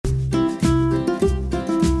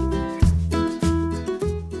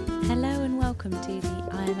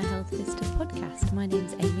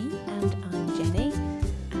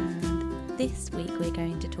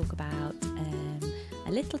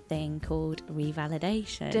little thing called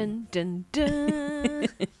revalidation. Dun, dun, dun.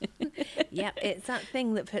 Yep, it's that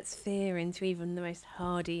thing that puts fear into even the most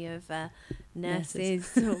hardy of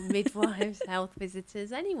nurses or midwives, health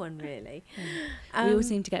visitors, anyone really. We all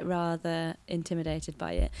seem to get rather intimidated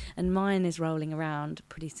by it. And mine is rolling around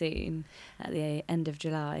pretty soon at the end of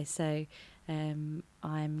July. So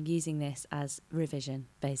I'm using this as revision,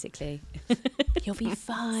 basically. You'll be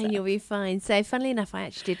fine, you'll be fine. So funnily enough, I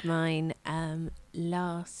actually did mine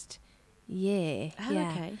last year. Oh,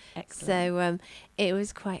 yeah. okay. Excellent. So it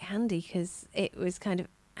was quite handy because it was kind of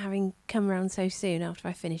having come around so soon after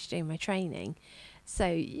I finished doing my training. So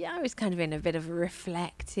yeah, I was kind of in a bit of a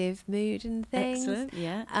reflective mood and things. Excellent,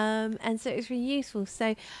 yeah. And so it was really useful.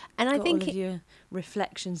 So, and I Got think all of your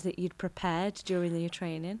reflections that you'd prepared during your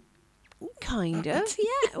training. kind of,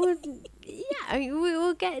 yeah. Well, yeah, I mean,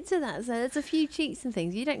 we'll get to that. So there's a few cheats and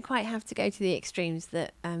things. You don't quite have to go to the extremes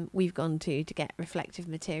that we've gone to get reflective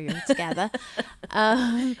material together.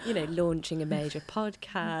 Launching a major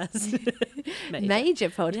podcast. Major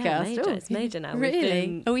podcast. Yeah, major. Oh, It's major now.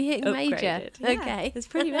 Really? Are we hitting major? Upgraded. Yeah, Okay. it's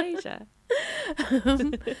pretty major.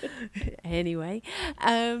 Anyway,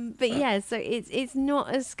 but yeah, so it's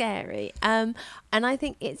not as scary, and I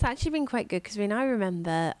think it's actually been quite good because I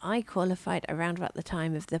remember I qualified around about the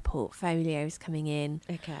time of the portfolios coming in,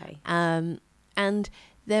 Okay. and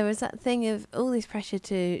there was that thing of all this pressure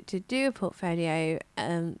to do a portfolio,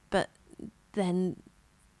 but then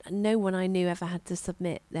no one I knew ever had to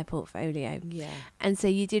submit their portfolio, Yeah. and so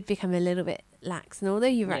you did become a little bit lax. And although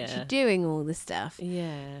you were actually doing all the stuff,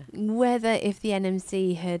 Yeah. whether if the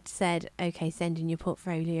NMC had said, okay, send in your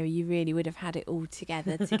portfolio, you really would have had it all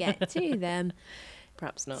together to get to them.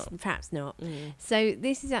 Perhaps not. Perhaps not. Mm. So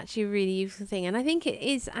this is actually a really useful thing. And I think it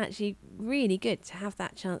is actually really good to have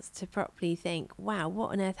that chance to properly think, wow, what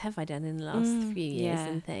on earth have I done in the last few years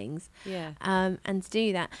and things? Yeah. And to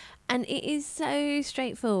do that. And it is so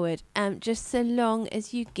straightforward, just so long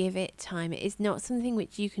as you give it time. It is not something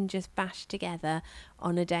which you can just bash together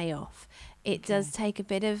on a day off. It does take a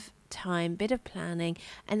bit of time, bit of planning,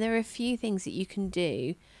 and there are a few things that you can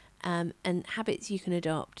do and habits you can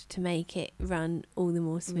adopt to make it run all the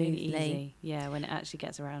more smoothly. Really easy. Yeah, when it actually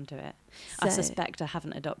gets around to it. So, I suspect I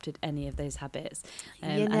haven't adopted any of those habits. You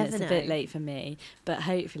And never it's know. a bit late for me, but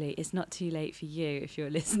hopefully it's not too late for you if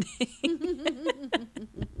you're listening.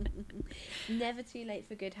 Never too late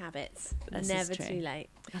for good habits. This is Never true. too late.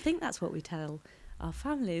 I think that's what we tell our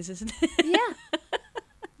families, isn't it? Yeah.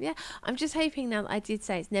 Yeah. I'm just hoping now that I did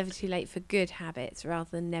say it's never too late for good habits rather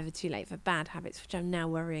than never too late for bad habits, which I'm now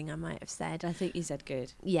worrying I might have said. I think you said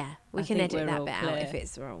good. Yeah, we I can think edit we're that all bit clear. out if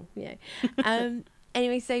it's wrong. Yeah.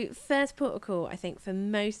 Anyway, so first protocol, I think for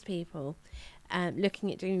most people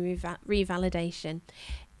looking at doing revalidation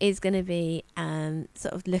is going to be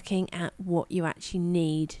sort of looking at what you actually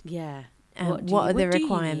need. Yeah. What are the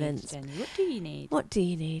requirements? Jenny? What do you need? What do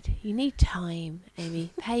you need? You need time, Amy.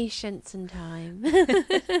 Patience and time.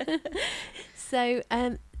 So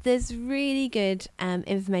there's really good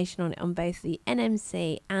information on it on both the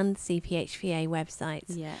NMC and CPHPA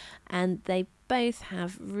websites. Yeah. And they both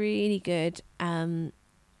have really good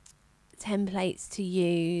templates to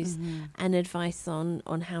use and advice on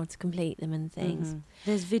how to complete them and things.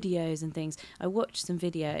 There's videos and things. I watched some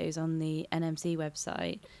videos on the NMC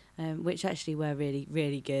website, which actually were really,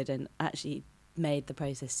 really good and actually made the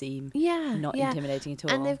process seem not intimidating at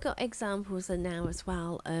all. And they've got examples now as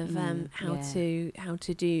well of how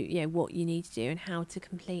to do what you need to do and how to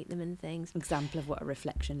complete them and things. Example of what a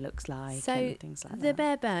reflection looks like So and things like the that.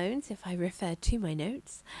 bare bones, if I refer to my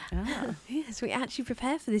notes. Yes, we actually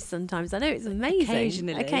prepare for this sometimes. I know it's amazing.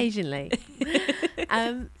 Occasionally.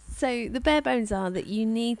 So the bare bones are that you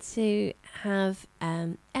need to have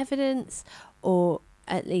evidence, or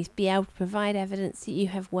at least be able to provide evidence that you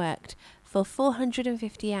have worked for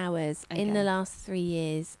 450 hours in the last 3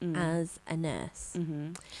 years as a nurse,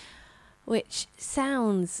 which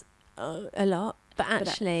sounds a lot, but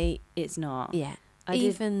actually it's not. Yeah.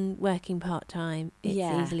 Even working part-time, it's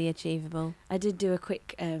easily achievable. I did do a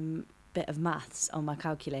quick bit of maths on my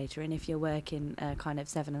calculator, and if you're working a kind of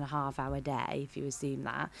 7.5 hour day, if you assume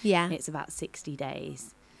that, it's about 60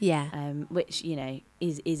 days. Yeah. Which,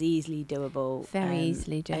 is easily doable. Very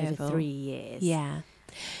easily doable. Over 3 years. Yeah.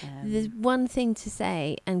 There's one thing to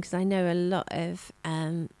say, and because I know a lot of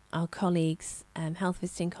our colleagues, health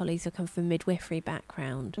visiting colleagues who come from midwifery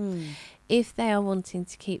background, if they are wanting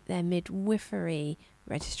to keep their midwifery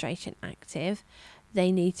registration active,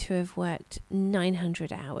 they need to have worked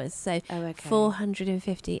 900 hours. So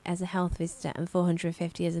 450 as a health visitor and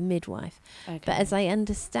 450 as a midwife. But as I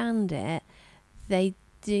understand it, they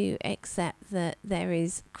do accept that there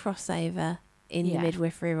is crossover in the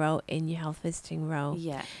midwifery role, in your health visiting role.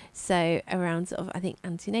 Yeah. So around sort of, I think,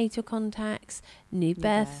 antenatal contacts, new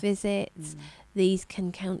birth visits, these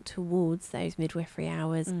can count towards those midwifery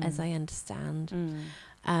hours, as I understand.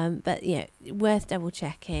 But worth double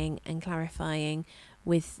checking and clarifying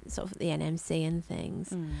with sort of the NMC and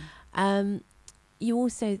things. You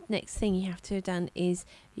also, next thing you have to have done is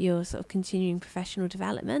your sort of continuing professional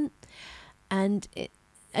development, and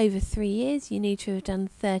over 3 years you need to have done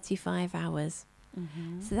 35 hours.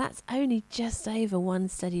 So that's only just over 1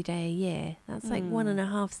 study day a year. That's like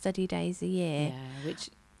 1.5 study days a year. Yeah,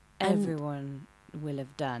 which everyone will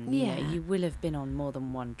have done. Yeah. You will have been on more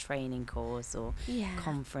than one training course or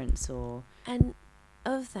conference or... And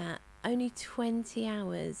of that, only 20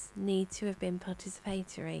 hours need to have been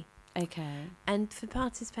participatory. Okay. And for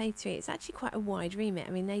participatory, it's actually quite a wide remit.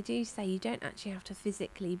 I mean, they do say you don't actually have to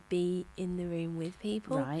physically be in the room with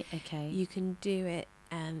people. Right, okay. You can do it,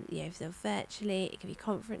 so virtually. It can be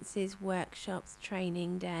conferences, workshops,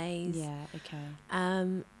 training days. Yeah, okay.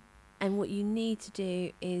 And what you need to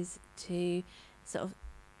do is to sort of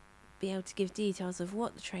be able to give details of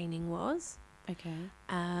what the training was. Okay.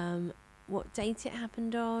 What date it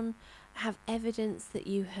happened on, have evidence that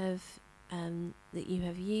you have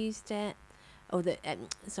used it, or that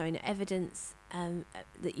evidence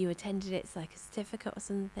that you attended it, it's like a certificate or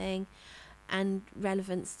something, and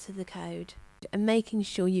relevance to the code, and making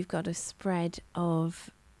sure you've got a spread of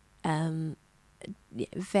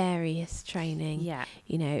various training.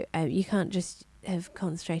 You can't just have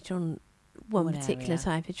concentrated on one particular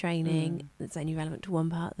type of training that's only relevant to one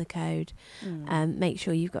part of the code. Make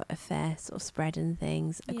sure you've got a fair sort of spread and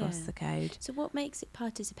things across the code. So what makes it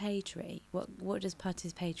participatory? What does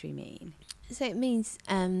participatory mean? So it means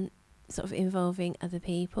sort of involving other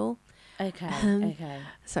people. Okay. Okay.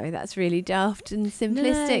 Sorry, that's really daft and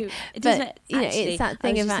simplistic. No, it doesn't. It's that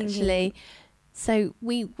thing of actually. So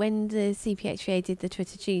when the CPHVA did the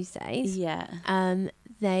Twitter Tuesdays,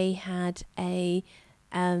 they had a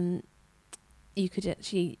you could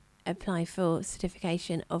actually apply for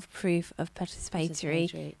certification of proof of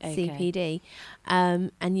participatory CPD,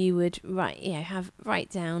 and you would write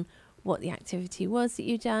down what the activity was that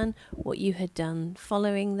you'd done, what you had done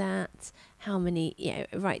following that, how many,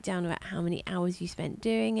 write down about how many hours you spent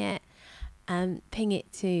doing it, ping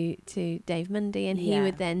it to Dave Mundy, and he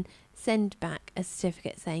would then send back a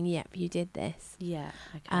certificate saying, yep, you did this. Yeah.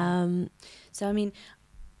 Okay. So I mean,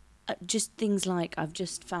 just things like I've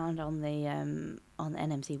just found on the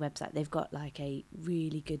NMC website, they've got like a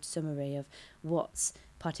really good summary of what's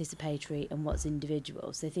participatory and what's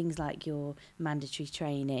individual. So things like your mandatory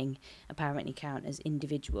training apparently count as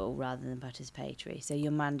individual rather than participatory. So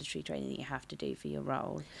your mandatory training that you have to do for your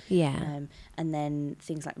role. And then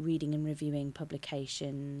things like reading and reviewing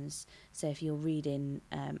publications. So if you're reading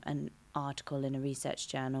an article in a research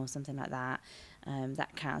journal, something like that,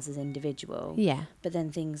 that counts as individual. But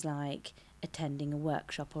then things like attending a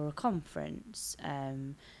workshop or a conference,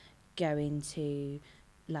 going to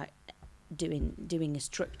like doing a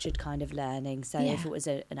structured kind of learning. So if it was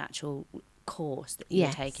an actual course that you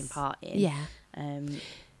were taking part in,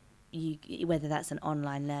 you whether that's an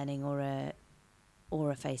online learning or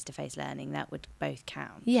a face-to-face learning, that would both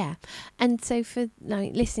count. And so for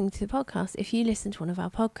like listening to the podcast, if you listen to one of our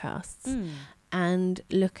podcasts and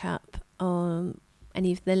look up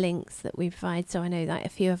any of the links that we provide, so I know that a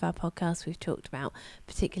few of our podcasts we've talked about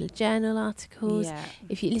particular journal articles.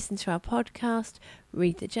 If you listen to our podcast,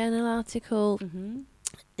 read the journal article,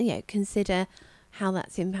 consider how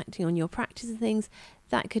that's impacting on your practice and things.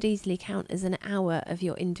 That could easily count as an hour of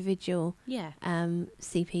your individual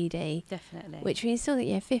CPD. Definitely. Which means still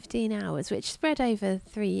that 15 hours, which spread over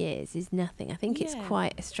 3 years is nothing. I think it's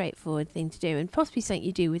quite a straightforward thing to do, and possibly something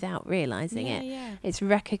you do without realising it. It's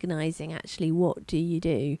recognising actually what do you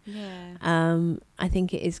do. I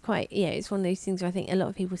think it is quite, it's one of those things where I think a lot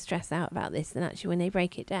of people stress out about this, and actually when they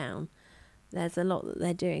break it down, there's a lot that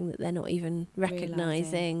they're doing that they're not even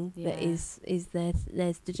recognising that is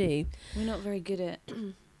theirs to do. We're not very good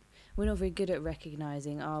at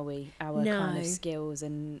recognising, are we, our kind of skills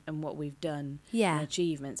and what we've done and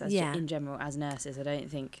achievements in general as nurses. I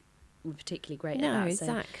don't think we're particularly great at that. No,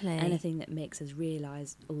 exactly. So anything that makes us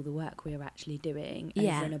realise all the work we're actually doing over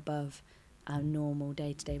and above our normal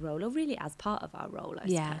day-to-day role, or really as part of our role, I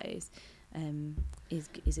suppose,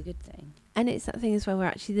 is a good thing. And it's that thing as well where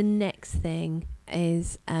actually the next thing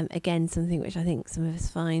is again something which I think some of us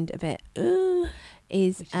find a bit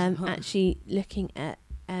is actually looking at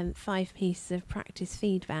 5 pieces of practice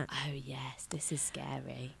feedback. Oh yes, this is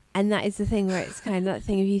scary. And that is the thing where it's kind of that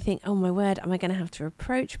thing of you think, oh my word, am I going to have to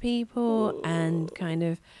approach people and kind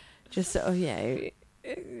of just sort of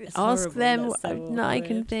ask them what I would like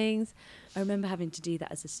and things. I remember having to do that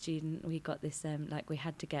as a student. We got this, we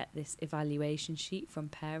had to get this evaluation sheet from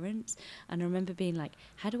parents. And I remember being like,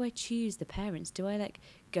 how do I choose the parents? Do I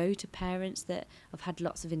go to parents that I've had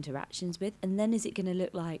lots of interactions with? And then is it going to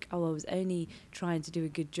look like, I was only trying to do a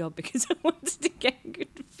good job because I wanted to get good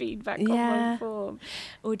feedback on my form?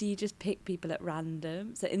 Or do you just pick people at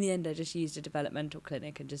random? So in the end, I just used a developmental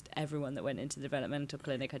clinic, and just everyone that went into the developmental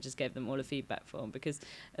clinic, I just gave them all a feedback form, because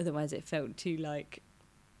otherwise it felt too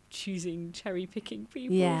choosing, cherry picking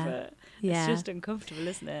people. It's just uncomfortable,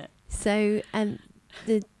 isn't it? So on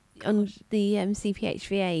the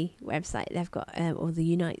CPHVA website, they've got or the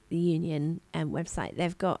Unite the Union website,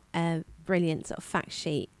 they've got a brilliant sort of fact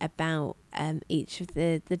sheet about each of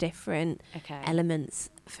the different elements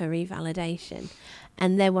for revalidation,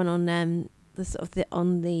 and their one on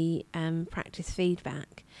the practice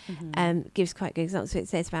feedback gives quite good examples. So it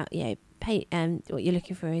says about what you're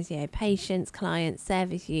looking for is patients, clients,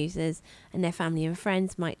 service users and their family and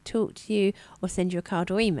friends might talk to you or send you a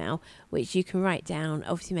card or email, which you can write down,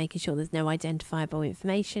 obviously making sure there's no identifiable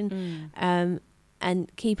information,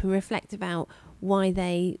 and keep and reflect about why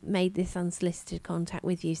they made this unsolicited contact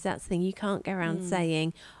with you. So that's the thing, you can't go around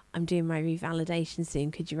saying, I'm doing my revalidation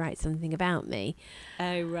soon, could you write something about me?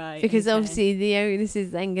 Oh, right. Because obviously the onus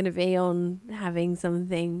is then going to be on having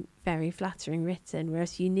something very flattering written,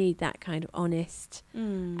 whereas you need that kind of honest,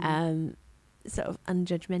 sort of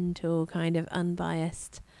unjudgmental, kind of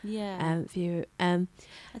unbiased view. I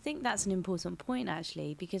think that's an important point,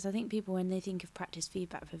 actually, because I think people, when they think of practice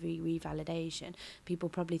feedback for revalidation, people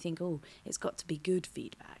probably think, oh, it's got to be good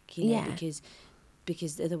feedback,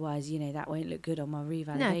 because otherwise, that won't look good on my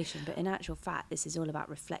revalidation. No. But in actual fact, this is all about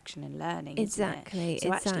reflection and learning, exactly,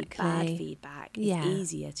 isn't it? So actually bad feedback is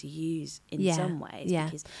easier to use in some ways,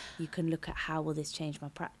 because you can look at how will this change my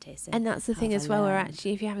practice. And that's the thing as well, where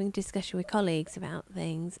actually if you're having a discussion with colleagues about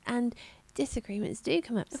things, and disagreements do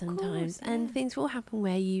come up sometimes, and things will happen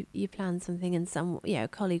where you plan something and a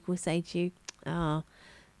colleague will say to you,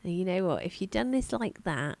 you know what, if you'd done this like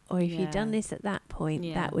that, or if you'd done this at that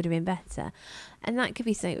point, that would have been better. And that could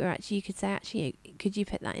be something where actually you could say, could you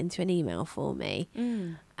put that into an email for me?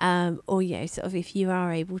 Or sort of if you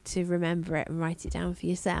are able to remember it and write it down for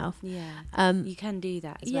yourself. You can do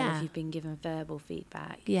that as well if you've been given verbal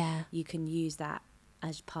feedback. You can use that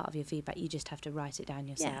as part of your feedback. You just have to write it down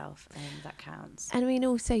yourself, and that counts. And I mean,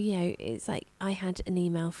 also, it's like I had an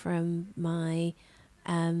email from my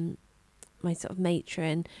my sort of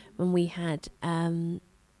matron when we had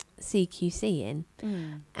CQC in,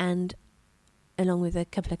 and along with a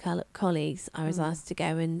couple of colleagues, I was asked to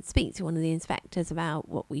go and speak to one of the inspectors about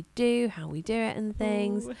what we do, how we do it and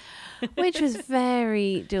things, which was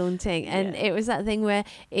very daunting. And it was that thing where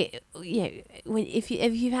if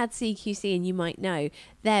you've had CQC, and you might know,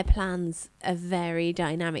 their plans are very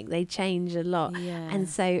dynamic. They change a lot. And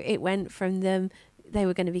so it went from they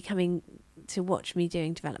were going to be coming to watch me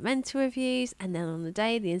doing developmental reviews, and then on the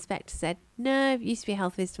day the inspector said, no, I used to be a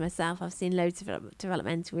health visitor myself, I've seen loads of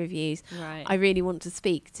developmental reviews, I really want to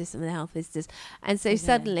speak to some of the health visitors. And so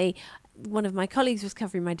suddenly one of my colleagues was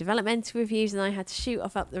covering my developmental reviews, and I had to shoot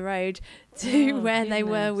off up the road to where they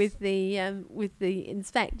were with the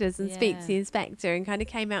inspectors and speak to the inspector, and kind of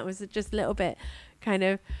came out was just a little bit kind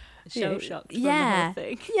of shell shocked from the whole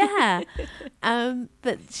thing.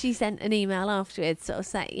 But she sent an email afterwards, sort of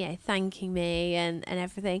saying, thanking me and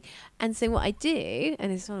everything. And so what I do,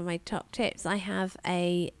 and it's one of my top tips, I have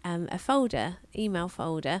a folder, email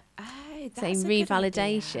folder, saying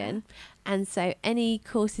revalidation. And so any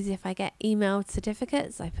courses, if I get emailed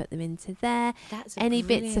certificates, I put them into there. Any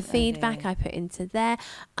bits of feedback I put into there.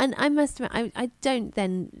 And I must admit, I don't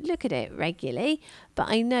then look at it regularly, but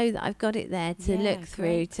I know that I've got it there to look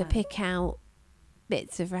through, to pick out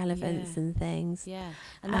bits of relevance and things.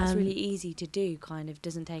 And that's really easy to do, kind of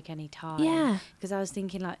doesn't take any time. Because I was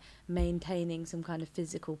thinking maintaining some kind of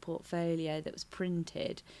physical portfolio that was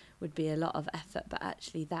printed would be a lot of effort, but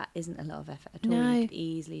actually that isn't a lot of effort at all. You could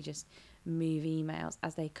easily just move emails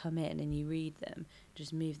as they come in and you read them,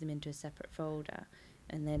 just move them into a separate folder,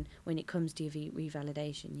 and then when it comes to your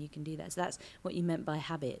revalidation, you can do that. So that's what you meant by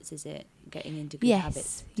habits, is it? Getting into good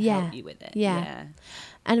habits to help you with it. And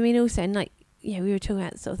I mean, also, and we were talking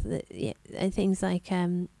about sort of the things like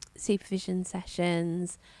supervision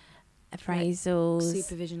sessions, appraisals,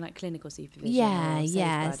 supervision, like clinical supervision,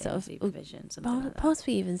 sort of supervision,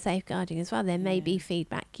 possibly even safeguarding as well. There may be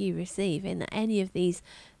feedback you receive in any of these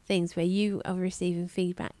things where you are receiving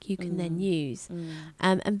feedback you can then use,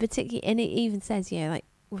 and particularly, and it even says like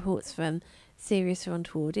reports from serious or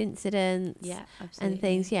untoward incidents and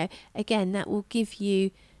things. Again, that will give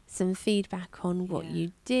you some feedback on what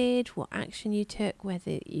you did, what action you took,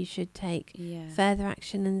 whether you should take further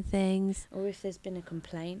action and things. Or if there's been a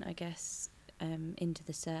complaint, I guess, into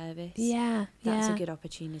the service. That's a good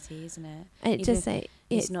opportunity, isn't it? It does say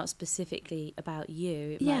it's not specifically about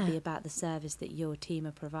you. It might be about the service that your team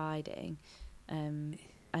are providing.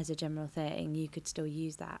 As a general thing, you could still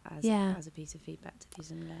use that as a piece of feedback to do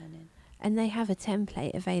some learning. And they have a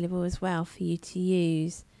template available as well for you to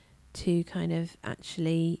use to kind of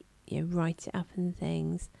actually write it up and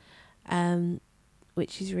things,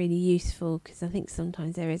 which is really useful, because I think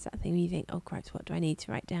sometimes there is that thing where you think, oh crap, what do I need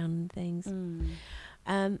to write down and things.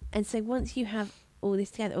 And so once you have all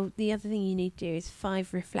this together, the other thing you need to do is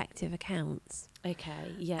 5 reflective accounts.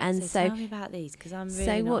 Okay, yeah. And so tell me about these, because I'm really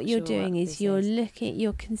so not what you're sure doing what is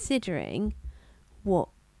you're considering what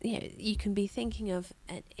you can be thinking of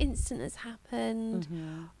an incident that's happened,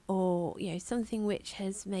 or something which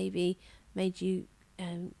has maybe made you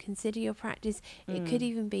consider your practice. It could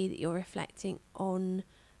even be that you're reflecting on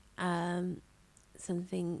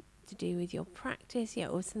something to do with your practice,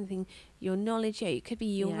 or something, your knowledge. It could be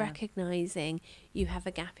you're recognising you have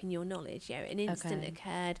a gap in your knowledge. An incident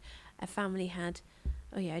occurred, a family had,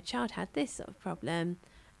 a child had this sort of problem.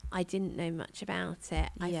 I didn't know much about it.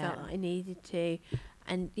 I felt I needed to,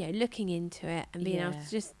 and looking into it and being able to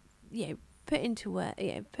just put into work,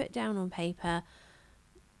 put down on paper,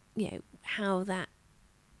 how that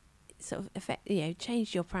sort of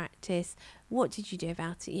changed your practice. What did you do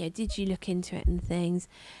about it? Did you look into it and things?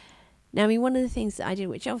 Now, I mean, one of the things that I did,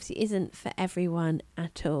 which obviously isn't for everyone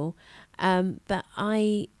at all, but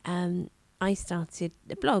I started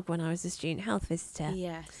a blog when I was a student health visitor.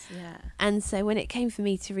 Yes, yeah. And so when it came for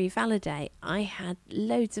me to revalidate, I had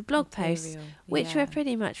loads of blog posts, which were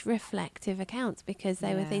pretty much reflective accounts, because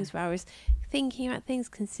they were things where I was thinking about things,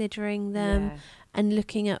 considering them, and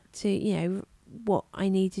looking up to, what I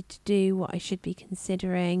needed to do, what I should be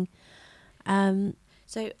considering.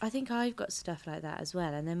 So I think I've got stuff like that as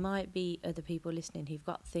well, and there might be other people listening who've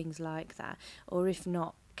got things like that, or if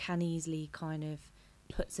not, can easily kind of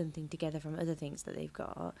put something together from other things that they've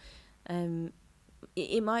got.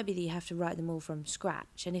 It might be that you have to write them all from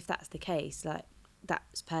scratch, and if that's the case, like,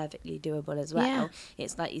 that's perfectly doable as well.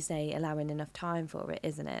 It's like you say, allowing enough time for it,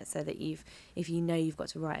 isn't it? So that if you've got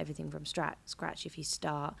to write everything from scratch, if you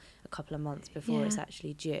start a couple of months before it's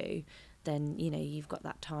actually due, then you've got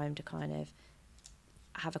that time to kind of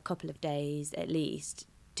have a couple of days at least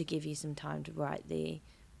to give you some time to write the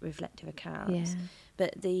reflective accounts.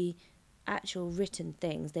 But the actual written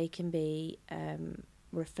things, they can be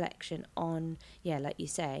reflection on, like you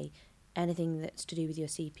say, anything that's to do with your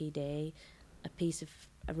CPD,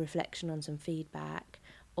 a reflection on some feedback,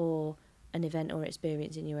 or an event or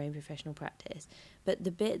experience in your own professional practice. But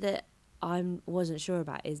the bit that I wasn't sure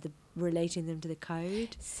about is the relating them to the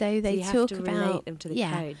code. So they you talk have to about relate them to the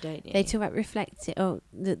code, don't you? They talk about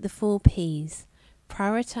the 4 P's: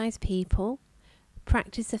 prioritise people,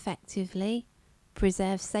 practice effectively,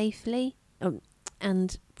 preserve safely,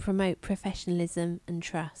 and promote professionalism and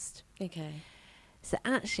trust. Okay. So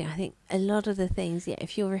actually, I think a lot of the things,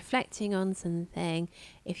 if you're reflecting on something,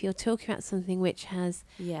 if you're talking about something which has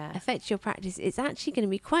affected your practice, it's actually going to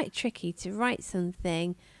be quite tricky to write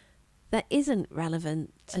something that isn't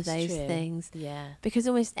relevant to those things. Because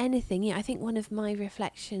almost anything, I think one of my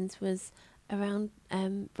reflections was around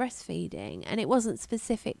breastfeeding, and it wasn't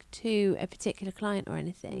specific to a particular client or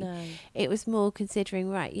anything. No. It was more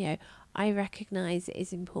considering, I recognise it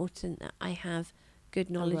is important that I have good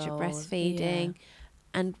knowledge of breastfeeding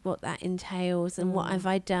and what that entails, and what have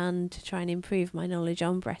I done to try and improve my knowledge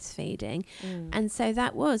on breastfeeding. And so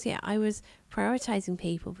that was, I was prioritising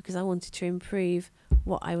people because I wanted to improve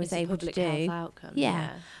what I was able to do. Health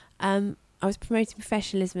outcome. I was promoting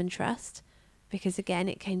professionalism and trust, because again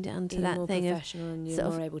it came down to that thing of professional, and you're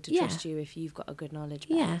more able to trust you if you've got a good knowledge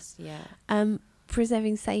base.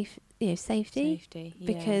 Preserving safety,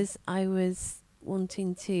 because I was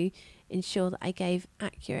wanting to ensure that I gave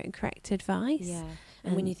accurate and correct advice.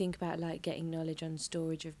 And when you think about like getting knowledge on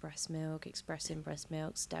storage of breast milk, expressing breast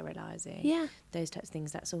milk, sterilising, those types of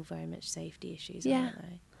things, that's all very much safety issues, aren't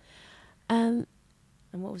they? And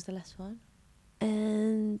what was the last one?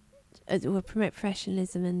 And we'll promote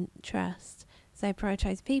professionalism and trust. So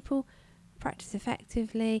prioritise people, practice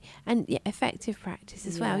effectively, and effective practice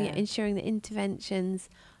as well. Ensuring that interventions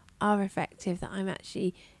are effective, that I'm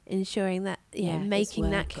actually ensuring that making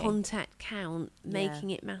that contact count,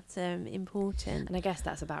 making it matter, important. And I guess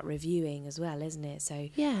that's about reviewing as well, isn't it? So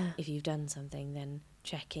if you've done something, then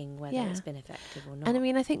checking whether it's been effective or not. And I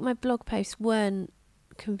mean, I think my blog posts weren't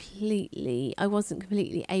wasn't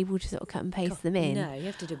completely able to sort of cut and paste them in. No, you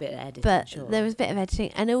have to do a bit of editing. But there was a bit of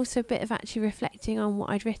editing and also a bit of actually reflecting on what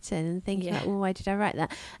I'd written and thinking like, well, why did I write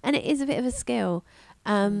that? And it is a bit of a skill.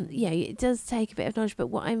 It does take a bit of knowledge, but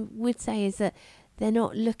what I would say is that they're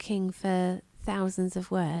not looking for thousands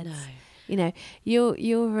of words. No. You know, your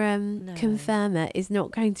confirmer is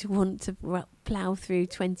not going to want to plough through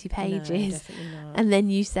 20 pages. No, definitely not. And then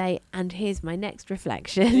you say, and here's my next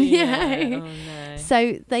reflection. Yeah. You know? Oh, no.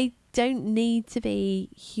 So they don't need to be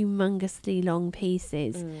humongously long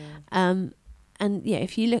pieces. And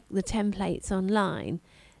if you look at the templates online,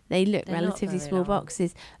 they look They're relatively small long.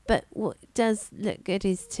 Boxes. But what does look good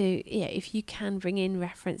is if you can bring in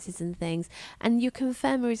references and things. And your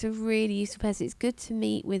confirmer is a really useful person. It's good to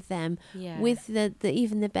meet with them with the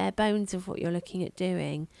even the bare bones of what you're looking at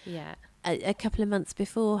doing. Yeah. A couple of months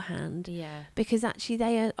beforehand. Yeah. Because actually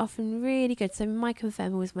they are often really good. So my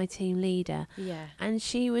confirmer was my team leader. Yeah. And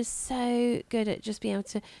she was so good at just being able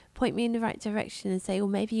to point me in the right direction and say, well,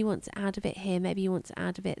 maybe you want to add a bit here, maybe you want to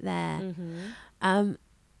add a bit there. Mm-hmm.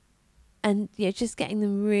 And just getting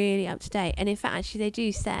them really up to date. And in fact, actually, they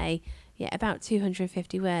do say, about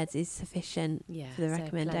 250 words is sufficient for the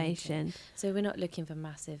recommendation. Plenty. So we're not looking for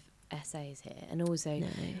massive essays here. And also,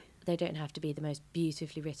 they don't have to be the most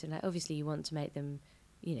beautifully written. Like, obviously, you want to make them,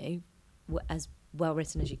 as well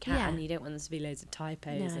written as you can. Yeah. You don't want them to be loads of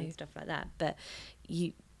typos and stuff like that. But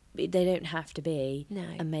they don't have to be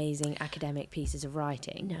amazing academic pieces of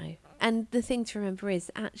writing. No. And the thing to remember is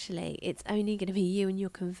actually it's only going to be you and your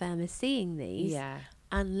confirmer seeing these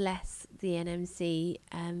unless the NMC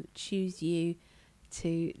choose you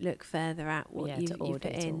to look further at what you've put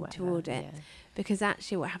in to audit. Yeah. Because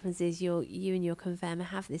actually what happens is you and your confirmer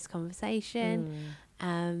have this conversation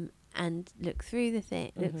and look through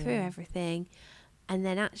look through everything. And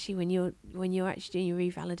then actually when you're actually doing your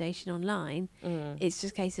revalidation online, it's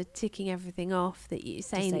just a case of ticking everything off that you're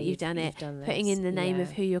saying that you've done it, putting in the name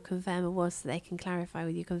of who your confirmer was so they can clarify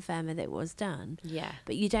with your confirmer that it was done. Yeah.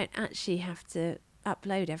 But you don't actually have to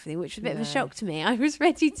upload everything, which was a bit of a shock to me. I was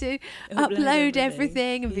ready to upload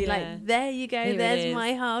everything and be like, there you go, there's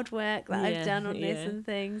my hard work that I've done on this and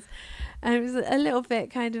things. And it was a little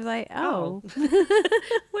bit kind of like, what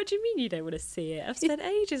do you mean you don't want to see it? I've spent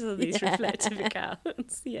ages on these reflective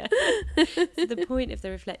accounts. So the point of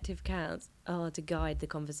the reflective accounts are to guide the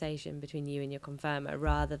conversation between you and your confirmer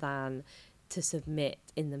rather than to submit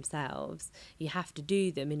in themselves. You have to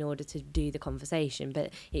do them in order to do the conversation,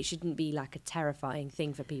 but it shouldn't be like a terrifying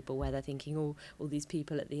thing for people where they're thinking, all these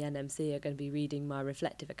people at the NMC are going to be reading my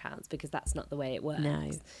reflective accounts, because that's not the way it works.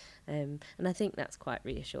 No. And I think that's quite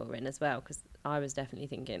reassuring as well, because I was definitely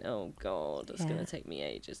thinking, oh God, it's going to take me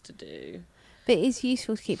ages to do. But it is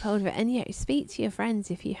useful to keep hold of it. And speak to your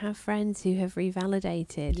friends. If you have friends who have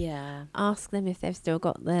revalidated, ask them if they've still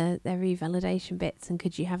got their revalidation bits, and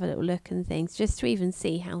could you have a little look and things, just to even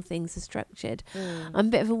see how things are structured. I'm a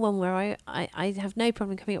bit of a one where I have no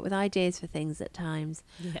problem coming up with ideas for things at times,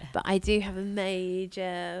 but I do have a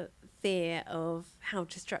major fear of how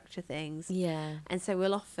to structure things. And so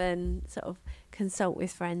we'll often sort of consult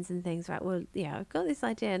with friends and things like, well, I've got this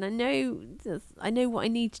idea and I know what I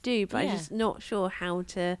need to do, but I'm just not sure how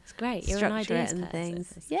to it's great. You're an structure it and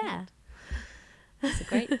things. That's a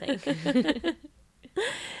great thing.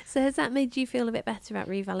 So has that made you feel a bit better about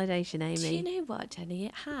revalidation, Amy? Do you know what, Jenny?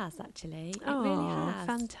 It has, actually. It really has.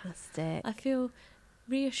 Fantastic. I feel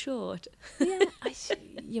reassured.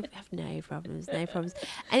 You have no problems. And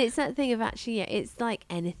it's that thing of actually, it's like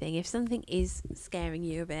anything. If something is scaring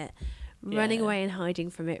you a bit, running away and hiding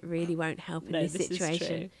from it really won't help in this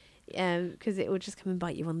situation. Because it will just come and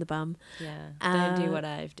bite you on the bum. Don't do what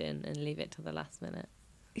I've done and leave it till the last minute.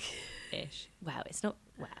 Ish. Wow, it's not.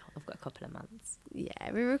 Wow, I've got a couple of months.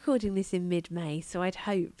 Yeah, we're recording this in mid-May, so I'd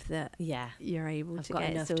hope that you're able to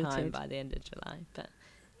get it sorted. I've got enough time by the end of July, but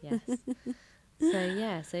yes.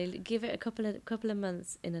 So give it a couple of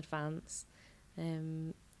months in advance,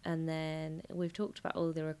 and then we've talked about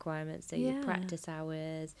all the requirements. So your practice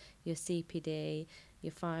hours, your CPD,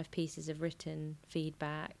 your 5 pieces of written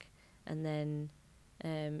feedback, and then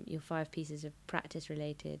your 5 pieces of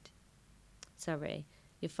practice-related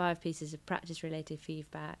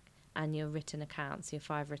feedback, and your written accounts, your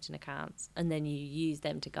 5 written accounts, and then you use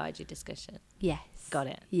them to guide your discussion. Yes. Got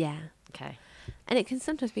it. Yeah. Okay. And it can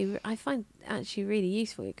sometimes be, I find actually really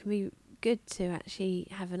useful. It can be good to actually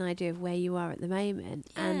have an idea of where you are at the moment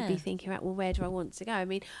and be thinking about, well, where do I want to go? I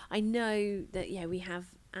mean, I know that, we have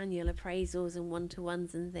annual appraisals and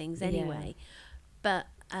one-to-ones and things anyway, but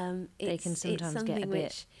they can sometimes get a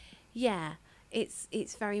bit...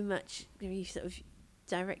 it's very much sort of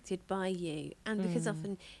directed by you, and because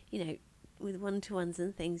often with one-to-ones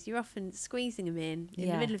and things, you're often squeezing them in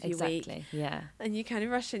the middle of your week. Yeah. And you kind of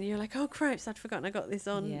rush in, you're like, oh, cripes, I'd forgotten I got this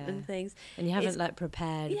on and things. And you haven't like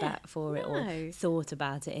prepared back for it or thought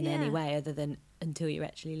about it in any way other than until you're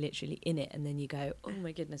actually literally in it, and then you go, oh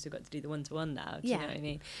my goodness, we've got to do the one-to-one now. Do you know what I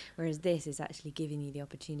mean? Whereas this is actually giving you the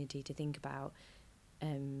opportunity to think about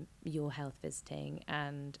your health visiting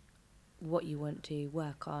and what you want to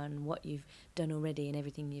work on, what you've done already and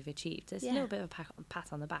everything you've achieved. So it's a little bit of a pat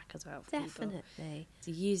on the back as well for Definitely. people.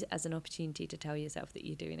 So use it as an opportunity to tell yourself that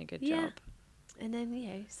you're doing a good job. And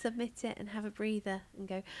then, submit it and have a breather and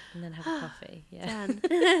go... And then have a coffee. Done.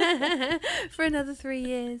 For another 3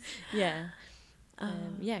 years. Yeah.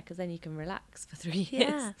 Because then you can relax for 3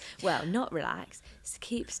 years. Well, not relax.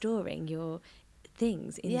 Keep storing your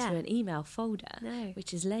things into an email folder,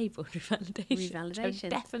 which is labelled revalidation. Which I'm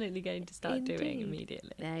definitely going to start doing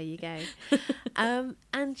immediately. There you go. And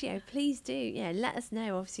please do let us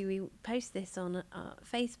know. Obviously we post this on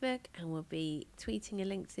Facebook, and we'll be tweeting a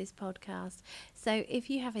link to this podcast. So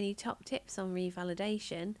if you have any top tips on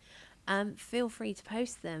revalidation, feel free to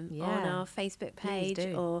post them on our Facebook page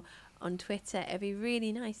or on Twitter. It'd be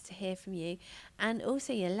really nice to hear from you. And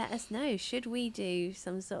also, let us know, should we do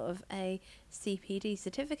some sort of a CPD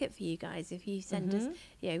certificate for you guys? If you send us,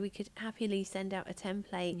 we could happily send out a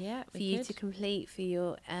template for you to complete for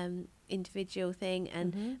your individual thing,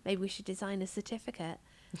 and maybe we should design a certificate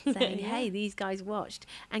saying, hey, these guys watched,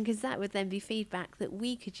 and because that would then be feedback that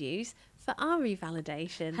we could use for our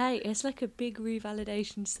revalidation. Hey, it's like a big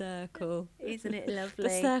revalidation circle. Isn't it lovely?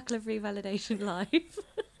 The circle of revalidation life.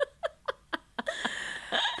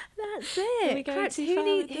 That's it. Perhaps who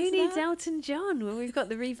needs Elton John when we've got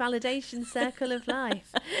the revalidation circle of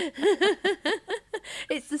life?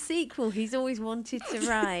 It's the sequel he's always wanted to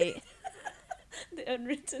write. The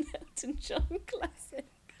unwritten Elton John classic.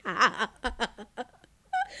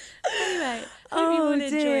 Anyway, hope you all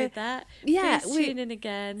enjoyed that. Please tune in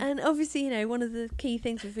again. And obviously, one of the key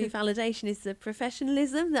things with revalidation is the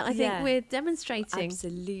professionalism that I think we're demonstrating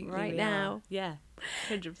absolutely right now. Yeah,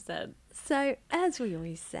 100%. So, as we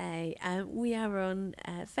always say, we are on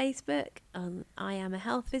Facebook, on I Am a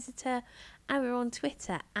Health Visitor, and we're on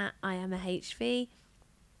Twitter at I Am a HV.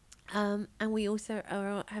 And we also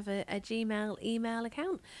have a Gmail email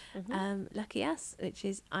account, lucky us, which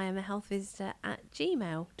is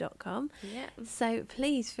iamahealthvisitor@gmail.com. Yeah. So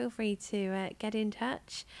please feel free to get in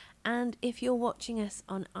touch. And if you're watching us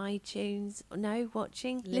on iTunes,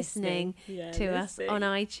 listening to us on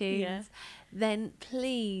iTunes, then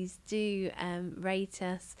please do rate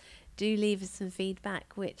us. Do leave us some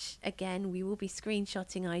feedback, which again we will be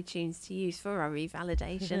screenshotting iTunes to use for our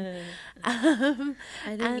revalidation. I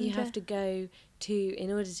think you have to go to, in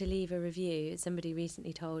order to leave a review, somebody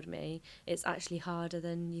recently told me it's actually harder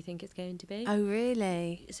than you think it's going to be. Oh,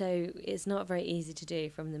 really? So it's not very easy to do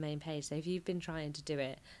from the main page. So if you've been trying to do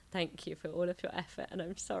it, thank you for all of your effort, and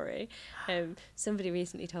I'm sorry. Somebody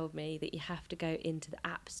recently told me that you have to go into the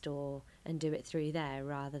App Store and do it through there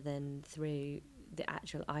rather than through the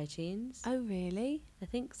actual iTunes. Oh, really? I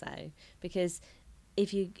think so, because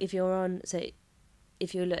if you're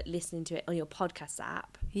listening to it on your podcast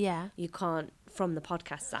app, you can't from the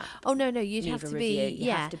podcast app. Oh no, you'd have to be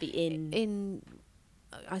you have to be in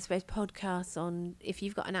I suppose podcasts on, if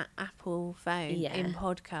you've got an Apple phone, in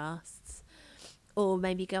podcasts. Or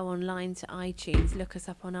maybe go online to iTunes, look us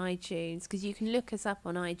up on iTunes, because you can look us up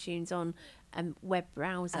on iTunes on web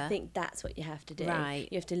browser. I think that's what you have to do. Right.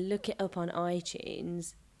 You have to look it up on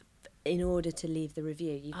iTunes in order to leave the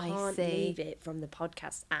review. You can't leave it from the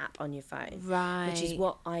podcast app on your phone. Right. Which is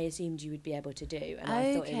what I assumed you would be able to do. And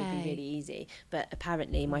I thought it would be really easy. But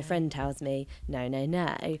apparently my friend tells me, no,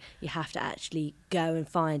 you have to actually go and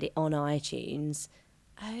find it on iTunes.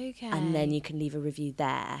 Okay. And then you can leave a review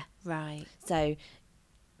there. Right. So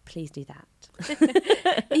please do that.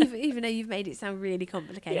 even though you've made it sound really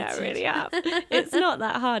complicated. Yeah, I really have. It's not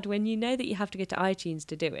that hard. When you know that you have to go to iTunes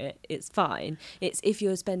to do it, it's fine. It's if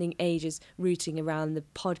you're spending ages rooting around the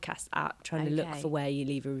podcast app trying to look for where you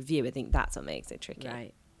leave a review, I think that's what makes it tricky.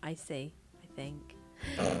 Right. I see. I think.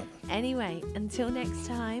 Anyway, until next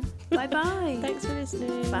time. Bye-bye. Thanks for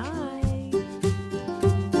listening. Bye.